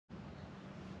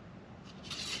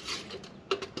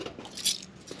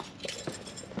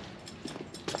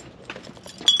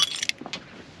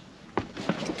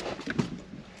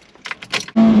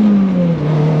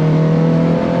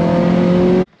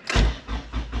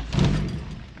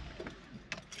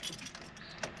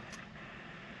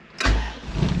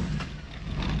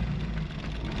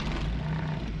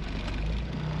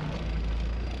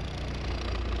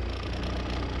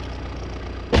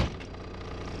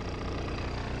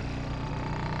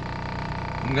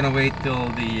I'm gonna wait till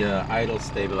the idle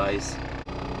stabilize.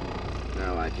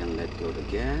 Now I can let go the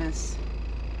gas.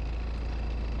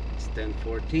 It's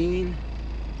 10:14.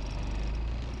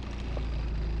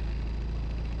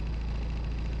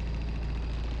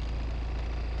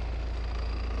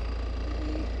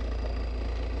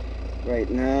 Right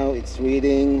now it's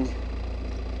reading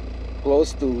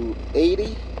close to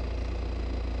 80.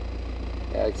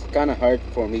 Yeah, it's kind of hard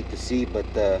for me to see, but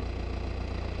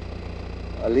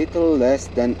a little less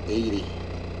than 80.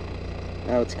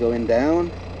 Now it's going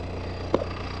down.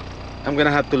 I'm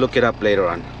gonna have to look it up later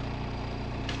on.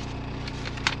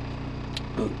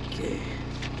 Okay,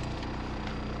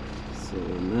 so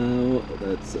now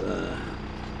that's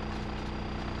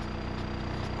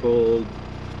cold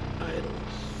idle,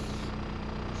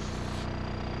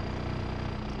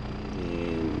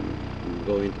 and I'm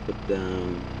going to put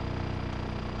down,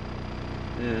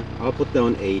 yeah, I'll put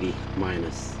down 80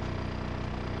 minus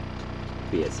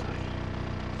PSI.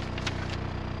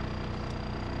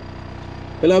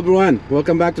 Hello everyone,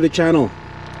 welcome back to the channel.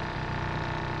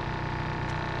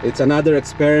 It's another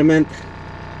experiment.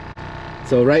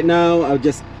 So right now I've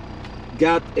just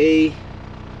got a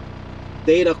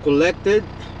data collected,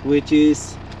 which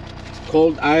is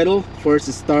cold idle,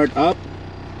 first start up.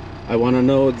 I want to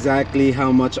know exactly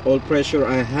how much oil pressure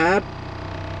I have,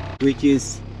 which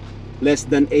is less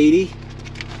than 80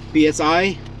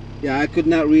 psi. Yeah, I could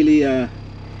not really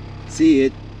see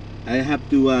it. I have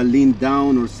to lean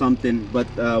down or something, but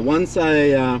once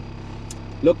I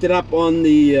looked it up on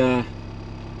the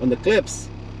clips,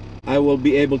 I will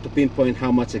be able to pinpoint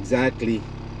how much exactly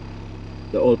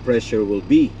the oil pressure will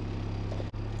be.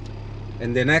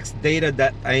 And the next data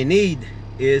that I need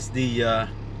is the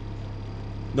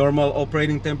normal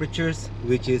operating temperatures,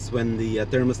 which is when the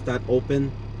thermostat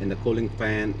open and the cooling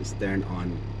fan is turned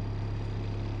on,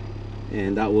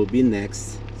 and that will be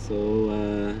next. So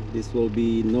this will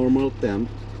be normal temp.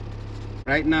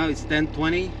 Right now it's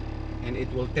 10:20, and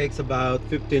it will take about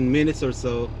 15 minutes or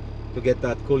so to get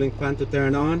that cooling fan to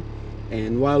turn on.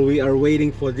 And while we are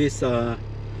waiting for this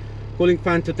cooling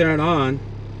fan to turn on,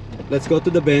 let's go to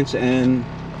the bench and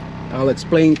I'll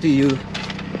explain to you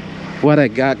what I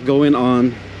got going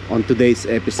on today's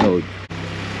episode.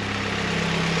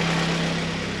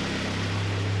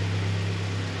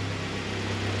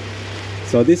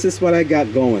 So this is what I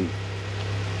got going.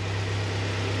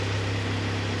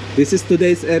 This is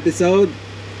today's episode,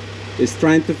 is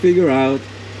trying to figure out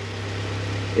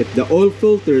if the oil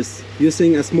filters,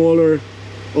 using a smaller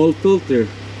oil filter,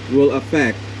 will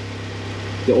affect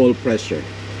the oil pressure.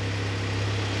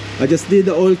 I just did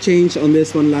the oil change on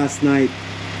this one last night,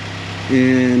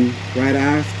 and right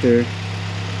after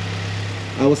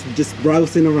I was just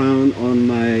browsing around on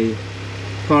my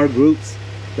car groups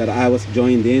that I was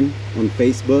joined in on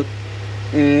Facebook,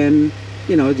 and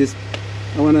you know, just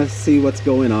I want to see what's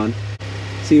going on,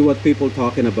 see what people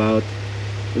talking about,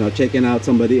 you know, checking out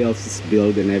somebody else's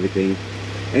build and everything.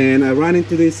 And I ran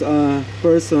into this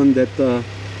person that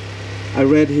I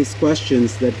read his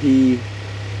questions, that he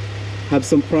have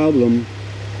some problem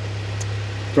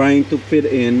trying to fit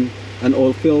in an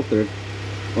oil filter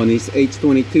on his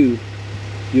H22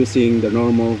 using the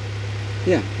normal,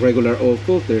 yeah, regular oil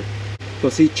filter,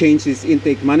 because he changed his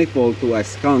intake manifold to a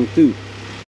skunk too.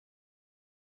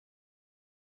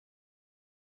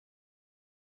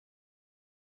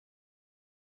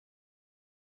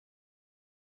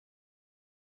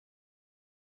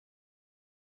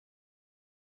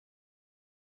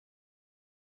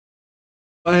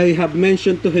 I have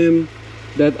mentioned to him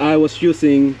that I was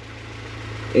using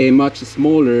a much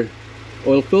smaller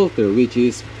oil filter, which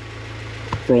is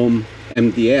from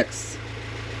MDX,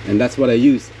 and that's what I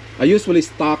use. I usually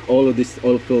stock all of these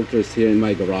oil filters here in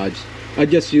my garage. I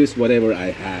just use whatever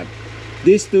I have.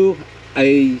 These two,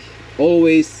 I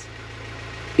always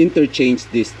interchange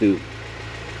these two.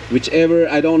 Whichever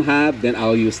I don't have, then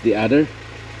I'll use the other,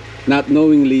 not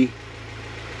knowingly.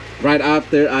 Right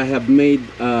after I have made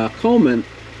a comment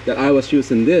that I was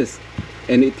using this,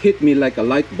 and it hit me like a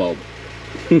light bulb.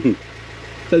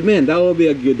 So man, that will be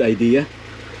a good idea.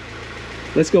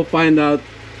 Let's go find out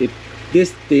if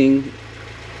this thing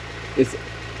is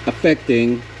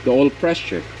affecting the oil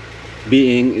pressure,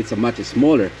 being it's a much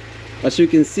smaller. As you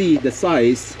can see, the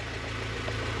size,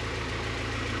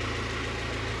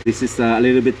 this is a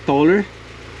little bit taller,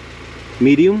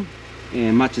 medium,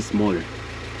 and much smaller.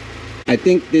 I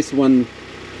think this one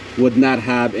would not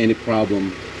have any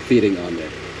problem fitting on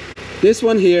there. This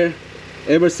one here,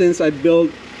 ever since I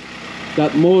built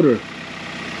that motor,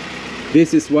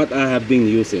 this is what I have been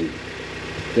using,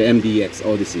 the MDX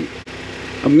Odyssey.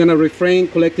 I'm gonna refrain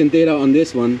collecting data on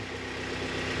this one.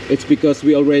 It's because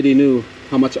we already knew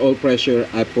how much oil pressure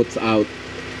I put out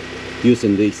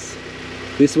using this.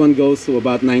 This one goes to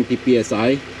about 90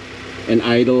 psi, and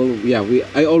idle, yeah,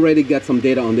 I already got some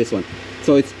data on this one,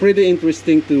 so it's pretty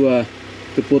interesting to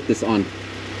put this on.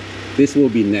 This will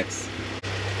be next.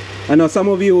 I know some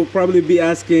of you will probably be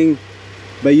asking,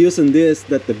 by using this,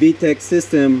 that the VTEC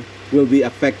system will be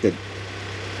affected.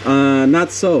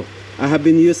 Not so. I have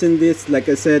been using this, like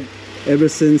I said, ever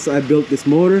since I built this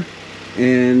motor,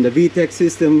 and the VTEC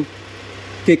system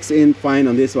kicks in fine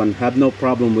on this one. Have no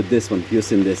problem with this one,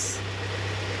 using this.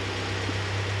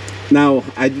 Now,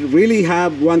 I really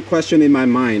have one question in my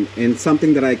mind, and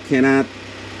something that I cannot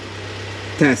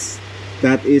test.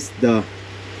 That is the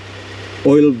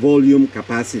oil volume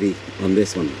capacity on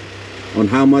this one, on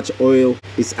how much oil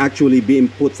is actually being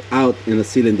put out in a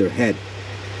cylinder head.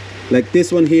 Like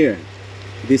this one here,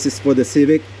 this is for the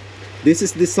Civic. This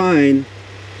is designed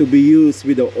to be used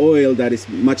with the oil that is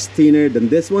much thinner than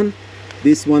this one.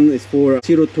 This one is for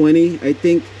 020, I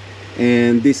think,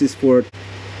 and this is for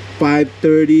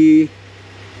 530,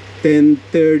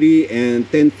 1030, and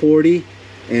 1040,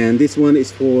 and this one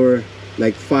is for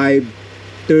like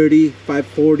 530,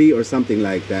 540, or something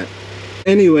like that.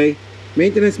 Anyway,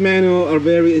 maintenance manual are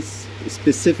very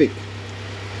specific,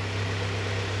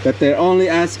 that they're only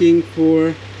asking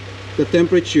for the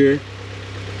temperature,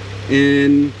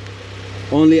 and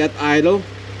only at idle,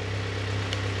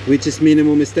 which is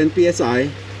minimum is 10 psi.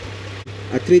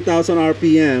 At 3000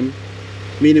 rpm,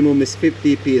 minimum is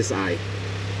 50 psi.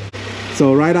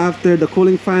 So right after the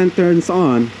cooling fan turns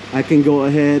on, I can go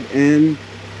ahead and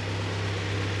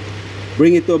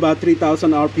bring it to about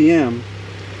 3000 rpm,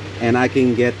 and I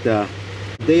can get the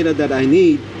data that I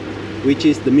need, which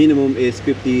is the minimum is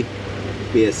 50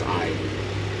 psi.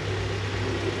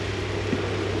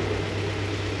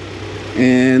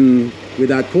 And with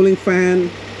that cooling fan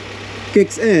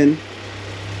kicks in,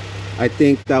 I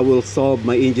think that will solve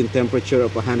my engine temperature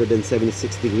of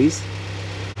 176 degrees.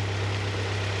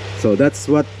 So that's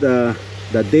what the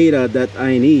data that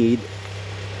I need.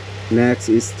 Next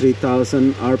is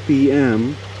 3000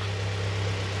 rpm,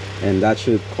 and that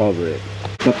should cover it.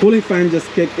 The cooling fan just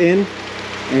kicked in,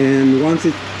 and once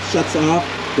it shuts off,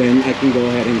 then I can go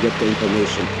ahead and get the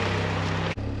information.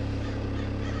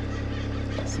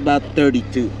 It's about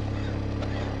 32.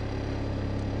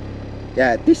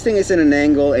 Yeah, this thing is in an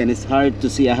angle and it's hard to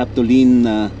see. I have to lean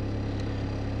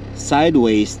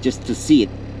sideways just to see it.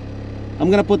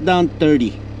 I'm gonna put down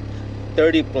 30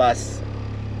 plus.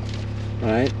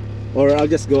 Alright, or I'll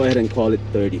just go ahead and call it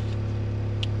 30.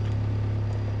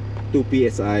 2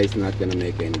 psi is not gonna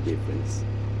make any difference.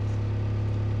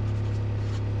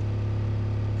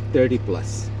 30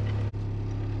 plus.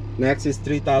 Next is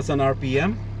 3000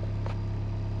 rpm.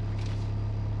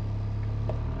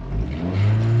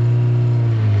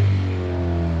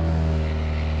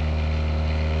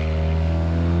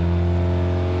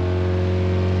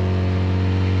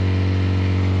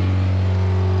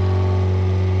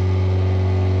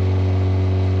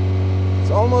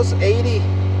 Almost 80.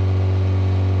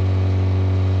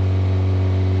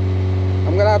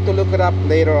 I'm gonna have to look it up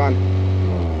later on.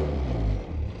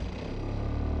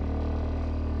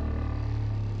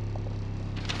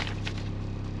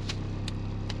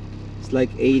 It's like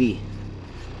 80,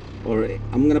 or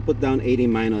I'm gonna put down 80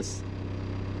 minus.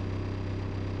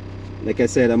 Like I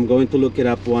said, I'm going to look it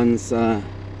up once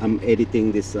I'm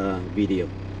editing this video.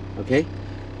 Okay,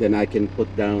 then I can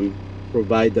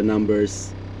provide the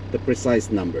numbers, the precise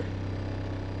number.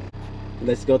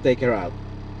 Let's go take her out.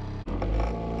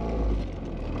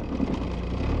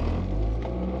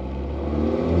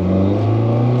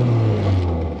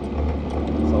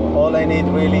 So all I need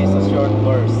really is a short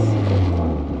burst.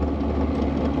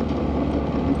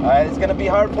 Alright, it's gonna be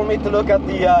hard for me to look at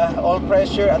the oil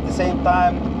pressure at the same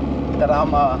time that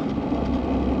I'm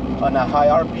on a high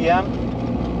RPM.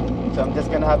 So I'm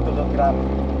just gonna have to look it up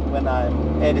when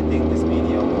I'm editing this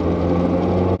video.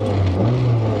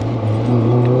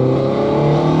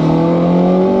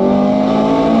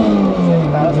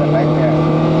 7,000 right there.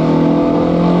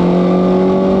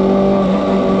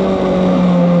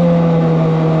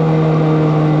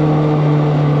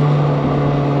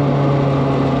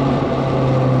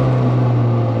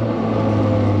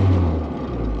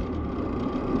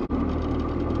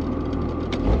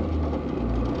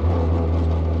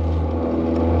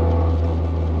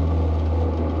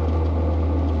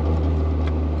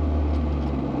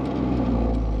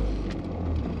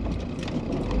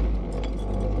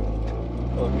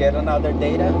 Get another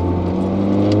data.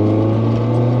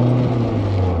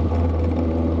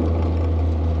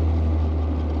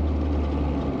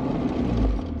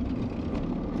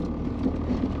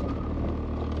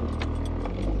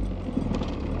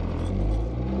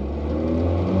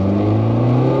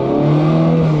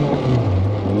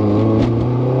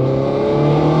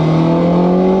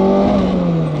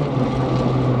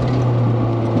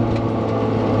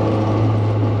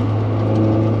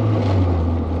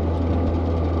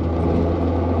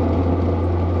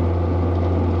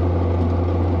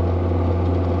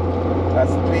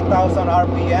 1000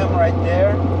 RPM right there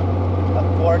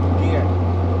at fourth gear.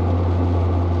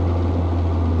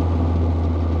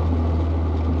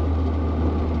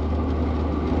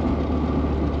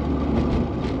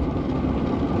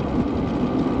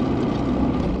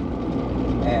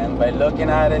 And by looking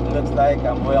at it, looks like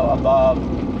I'm well above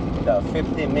the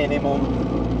 50 minimum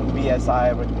PSI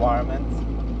requirements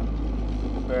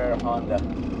per Honda.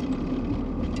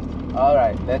 All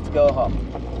right, let's go home.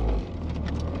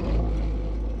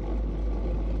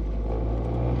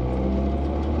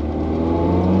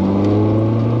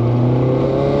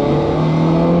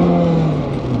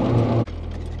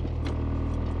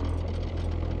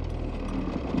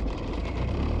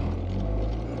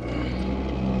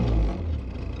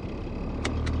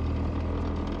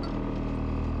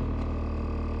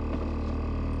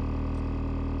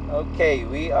 Okay,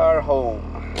 we are home.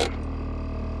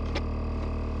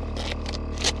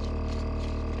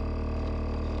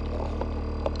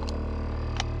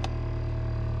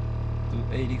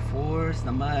 $284 is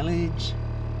the mileage.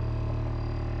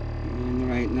 And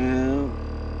right now,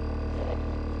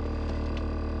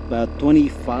 about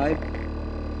 25.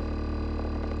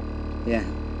 Yeah.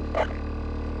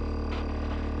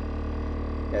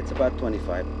 That's about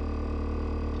 25.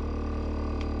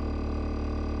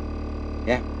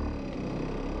 Yeah.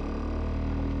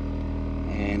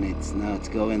 And now it's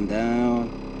going down.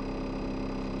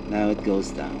 Now it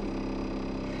goes down.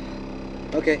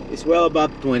 Okay, it's well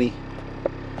above 20.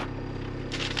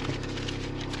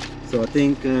 So I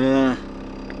think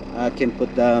I can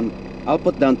put down, I'll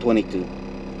put down 22.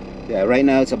 Yeah, right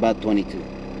now it's about 22.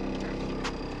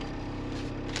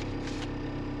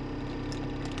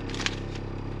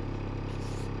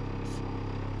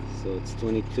 So it's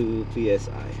 22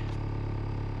 PSI.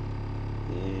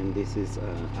 And this is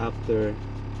after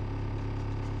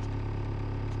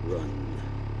run,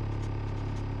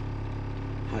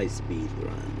 high speed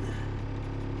run.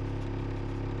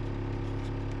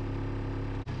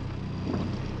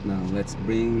 Now let's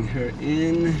bring her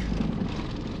in.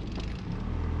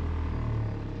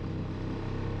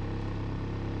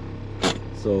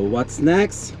 So what's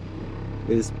next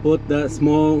is put the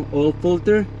small oil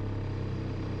filter,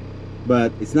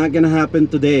 but it's not gonna happen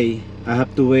today. I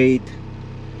have to wait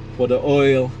for the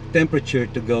oil temperature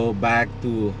to go back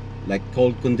to like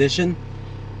cold condition.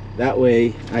 That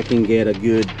way I can get a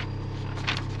good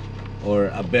or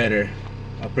a better,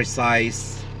 a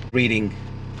precise reading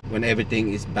when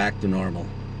everything is back to normal,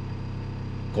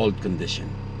 cold condition.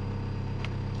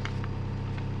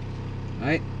 All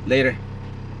right, later.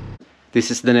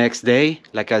 This is the next day.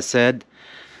 Like I said,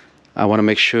 I want to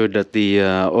make sure that the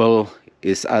oil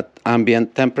is at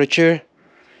ambient temperature.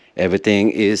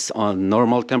 Everything is on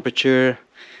normal temperature.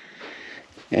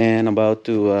 And about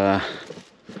to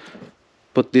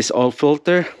put this oil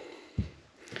filter.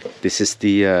 This is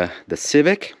the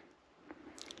Civic.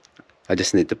 I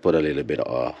just need to put a little bit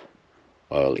of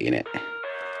oil in it.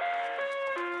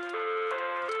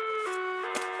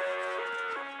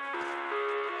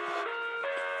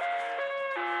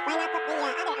 Why not put the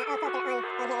other oil filter on here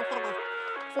instead of the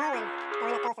small one, the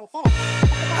one that goes on Civic?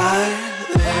 I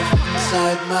live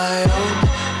inside my own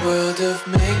world of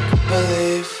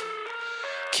make-believe.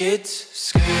 Kids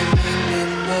screaming in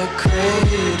the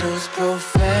cradles,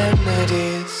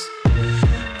 profanities.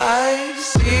 I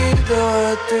see the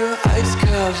world through ice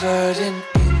covered in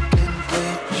ink and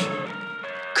bleach.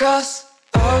 Cross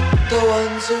out the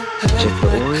ones who heard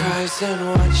my cries and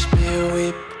watched me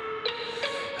weep.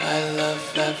 I love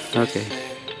everything. Okay.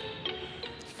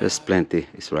 First plenty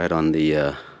is right on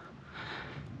the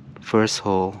first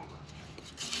hole.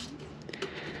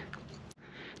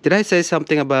 Did I say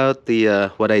something about the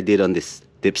what I did on this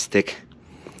dipstick?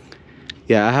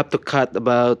 Yeah, I have to cut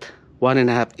about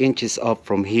 1.5 inches off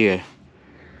from here,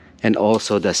 and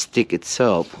also the stick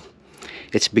itself.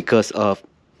 It's because of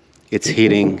it's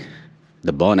hitting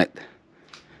the bonnet.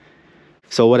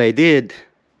 So what I did,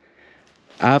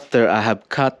 after I have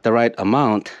cut the right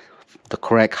amount, the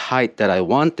correct height that I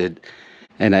wanted,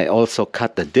 and I also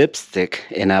cut the dipstick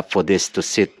enough for this to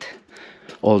sit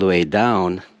all the way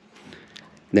down,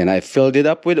 then I filled it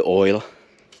up with oil,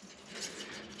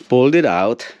 pulled it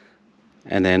out,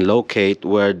 and then locate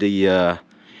where the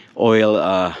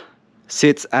oil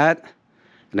sits at,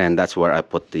 and then that's where I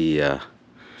put the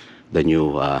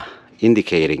new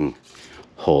indicating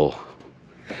hole.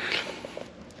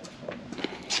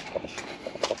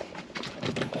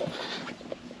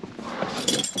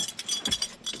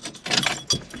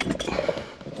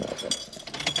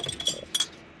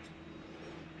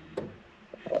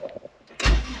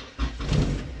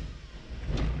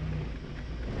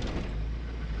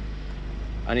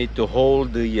 I need to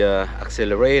hold the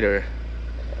accelerator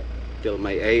till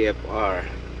my AFR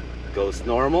goes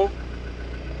normal,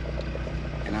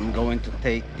 and I'm going to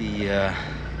take the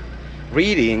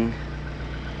reading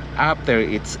after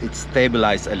it's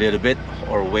stabilized a little bit,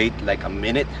 or wait like a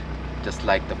minute, just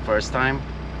like the first time,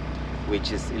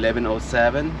 which is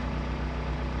 1107.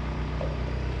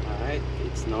 All right,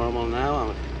 it's normal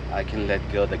now. I can let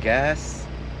go the gas,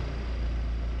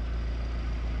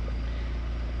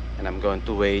 and I'm going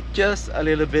to wait just a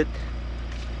little bit.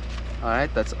 All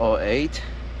right, that's 08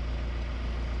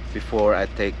 before I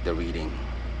take the reading.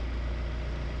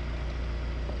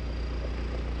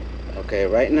 Okay,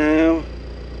 right now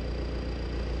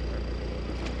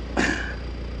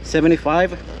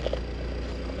 75.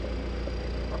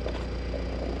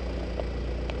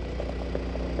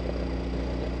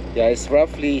 Yeah, it's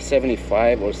roughly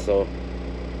 75 or so.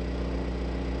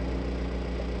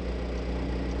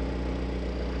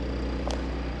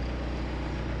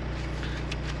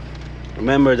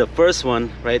 Remember the first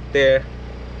one right there,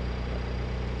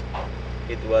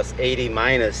 it was 80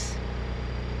 minus,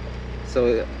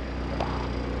 so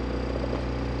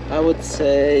I would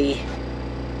say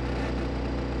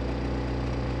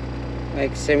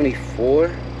like 74.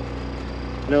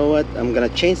 You know what, I'm gonna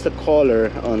change the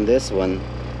color on this one.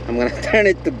 I'm gonna turn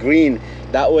it to green,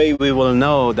 that way we will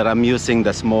know that I'm using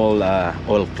the small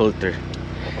oil filter.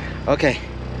 Okay,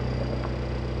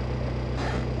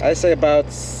 I say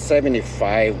about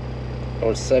 75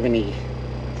 or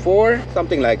 74,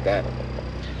 something like that.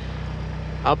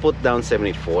 I'll put down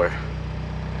 74.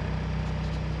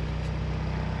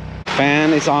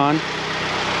 Fan is on.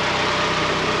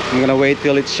 I'm gonna wait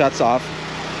till it shuts off,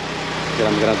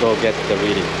 then I'm gonna go get the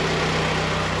reading.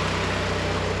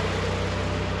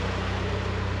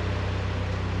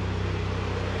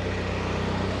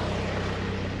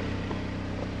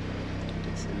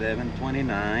 It's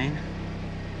 11:29.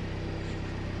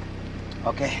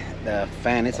 Okay, the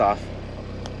fan is off.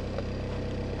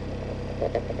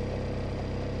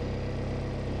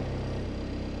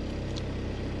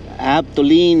 I have to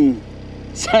lean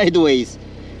sideways,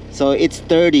 so it's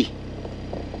 30.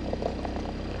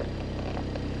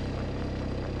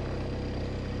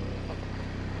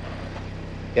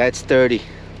 Yeah, it's 30,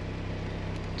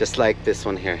 just like this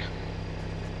one here.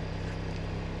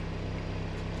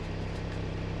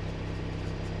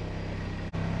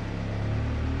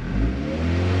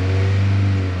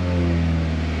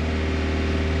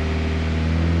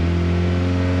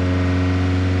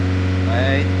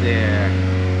 Right there.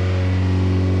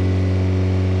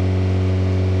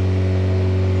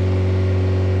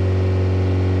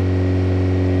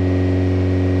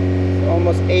 It's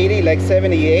almost 80, like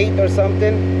 78 or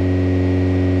something.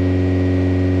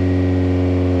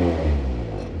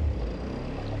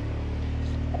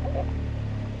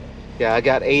 Yeah, I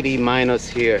got 80 minus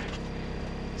here,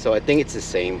 so I think it's the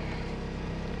same.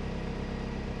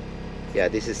 Yeah,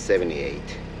 this is 78.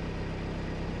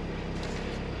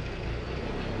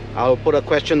 I'll put a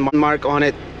question mark on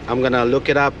it. I'm gonna look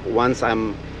it up once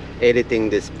I'm editing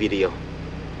this video.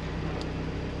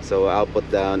 So I'll put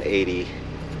down 80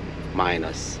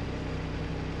 minus.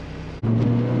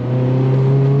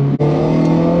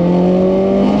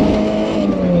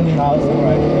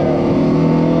 Right there.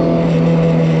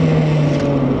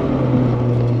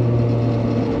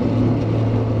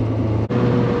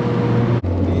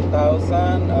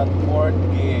 3,000 at fourth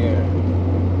gear.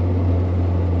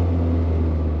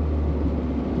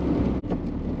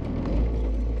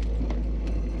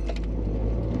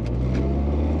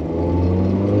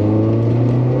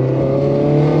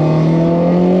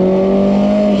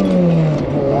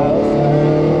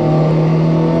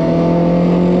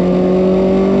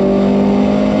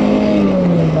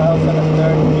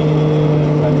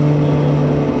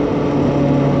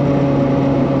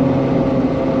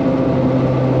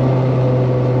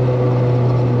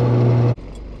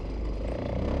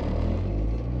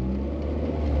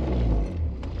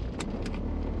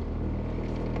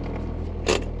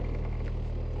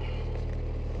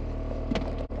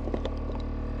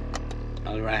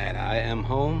 Alright, I am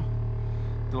home.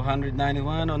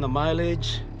 291 on the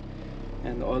mileage,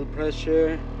 and the oil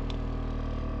pressure,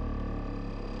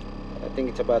 I think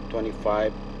it's about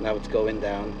 25. Now it's going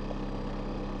down.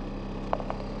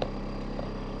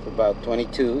 It's about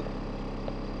 22.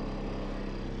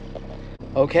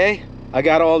 Okay, I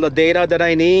got all the data that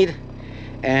I need,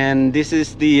 and this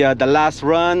is the last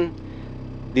run.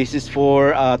 This is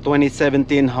for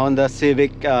 2017 Honda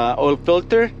Civic oil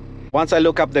filter. Once I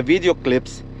look up the video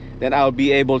clips, then I'll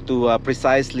be able to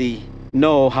precisely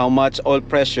know how much oil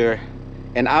pressure,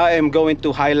 and I am going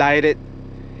to highlight it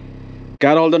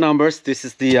got all the numbers. This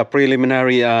is the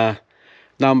preliminary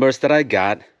numbers that I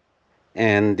got,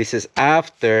 and this is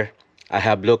after I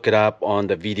have looked it up on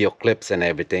the video clips and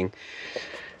everything.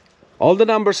 All the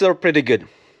numbers are pretty good.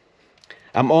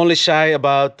 I'm only shy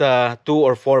about 2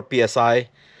 or 4 psi,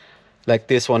 like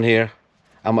this one here.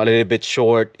 I'm a little bit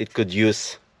short. It could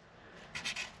use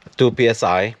 2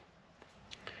 psi.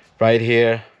 Right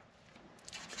here,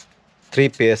 3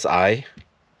 psi.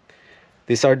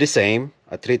 These are the same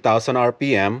at 3000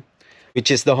 rpm,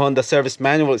 which is the Honda service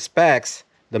manual specs.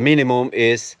 The minimum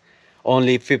is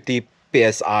only 50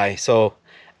 psi, so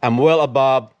I'm well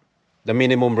above the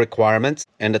minimum requirements,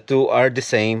 and the two are the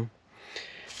same.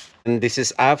 And this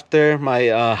is after my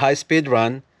high-speed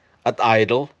run at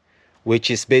idle,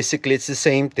 which is basically it's the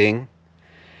same thing.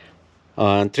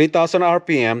 On 3000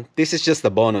 rpm, this is just a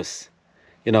bonus,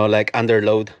 you know, like under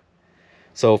load.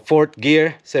 So fourth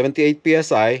gear, 78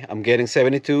 psi. I'm getting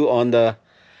 72 on the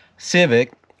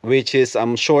Civic, which is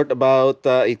I'm short about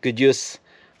it could use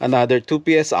another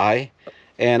 2 psi.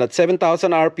 And at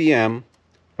 7000 rpm,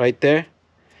 right there,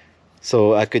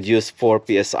 so I could use 4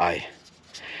 psi.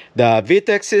 The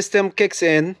VTEC system kicks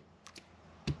in,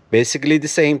 basically the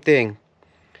same thing.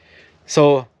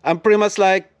 So I'm pretty much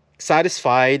like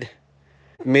satisfied.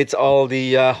 Meets all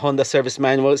the Honda service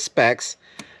manual specs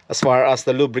as far as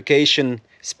the lubrication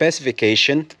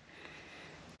specification,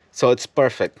 so it's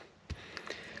perfect.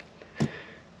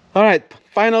 All right,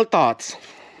 final thoughts.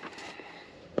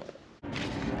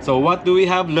 So what do we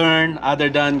have learned other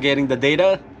than getting the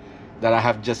data that I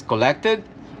have just collected,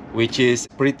 which is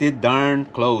pretty darn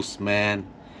close, man.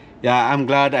 Yeah, I'm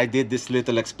glad I did this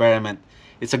little experiment.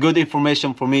 It's a good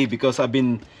information for me because I've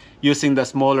been using the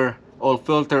smaller oil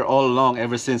filter all along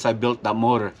ever since I built that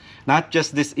motor. Not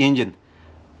just this engine,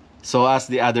 so as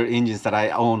the other engines that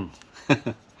I own.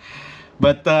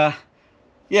 But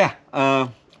yeah,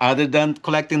 other than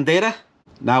collecting data,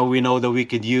 now we know that we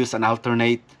could use an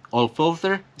alternate oil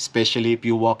filter, especially if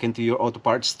you walk into your auto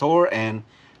parts store and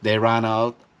they ran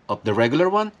out of the regular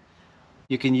one.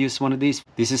 You can use one of these.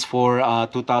 This is for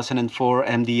 2004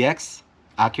 MDX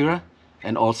Acura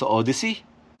and also Odyssey.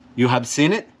 You have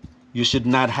seen it. You should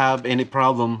not have any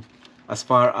problem as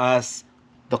far as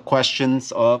the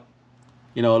questions of,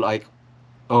 you know, like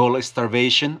oil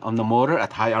starvation on the motor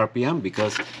at high RPM,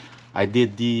 because I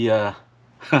did the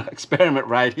experiment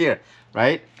right here,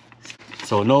 right?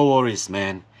 So no worries,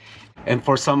 man. And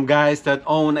for some guys that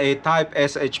own a Type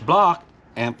SH block,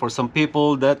 and for some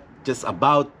people that just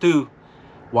about to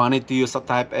wanted to use a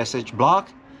Type SH block,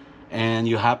 and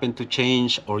you happen to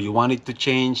change, or you wanted to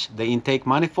change the intake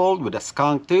manifold with a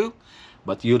skunk too,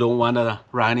 but you don't want to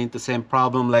run into the same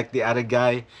problem like the other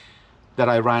guy that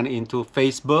I ran into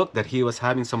Facebook, that he was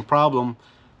having some problem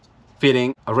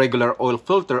fitting a regular oil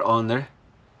filter on there.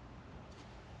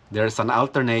 There's an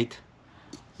alternate,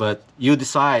 but you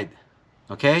decide,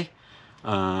 okay?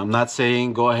 I'm not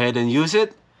saying go ahead and use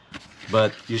it,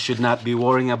 but you should not be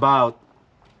worrying about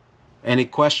any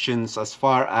questions as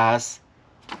far as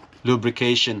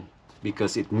lubrication,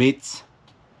 because it meets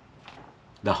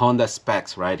the Honda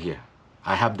specs right here.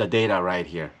 I have the data right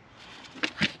here.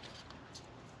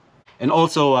 And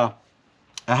also I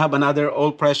have another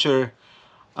oil pressure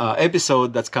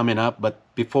episode that's coming up, but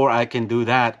before I can do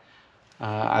that,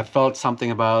 I felt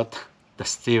something about the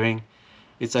steering.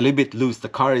 It's a little bit loose. The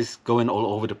car is going all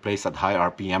over the place at high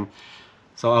RPM.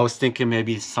 So I was thinking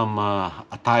maybe some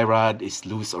a tie rod is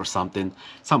loose or something,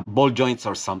 some ball joints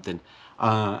or something.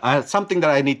 Something that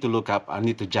I need to look up. I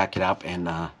need to jack it up, and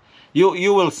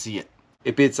you will see it.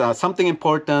 If it's something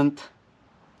important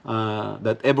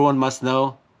that everyone must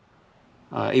know,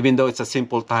 even though it's a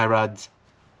simple tie rod,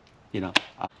 you know,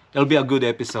 it'll be a good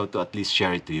episode to at least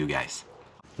share it to you guys.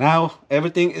 Now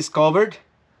everything is covered,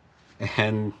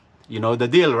 and you know the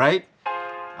deal, right?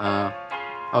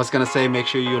 I was gonna say, make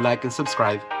sure you like and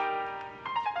subscribe.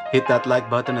 Hit that like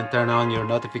button and turn on your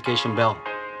notification bell.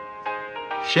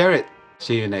 Share it.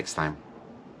 See you next time.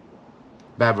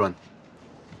 Babron.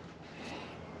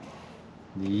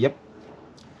 Yep.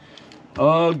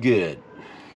 All good.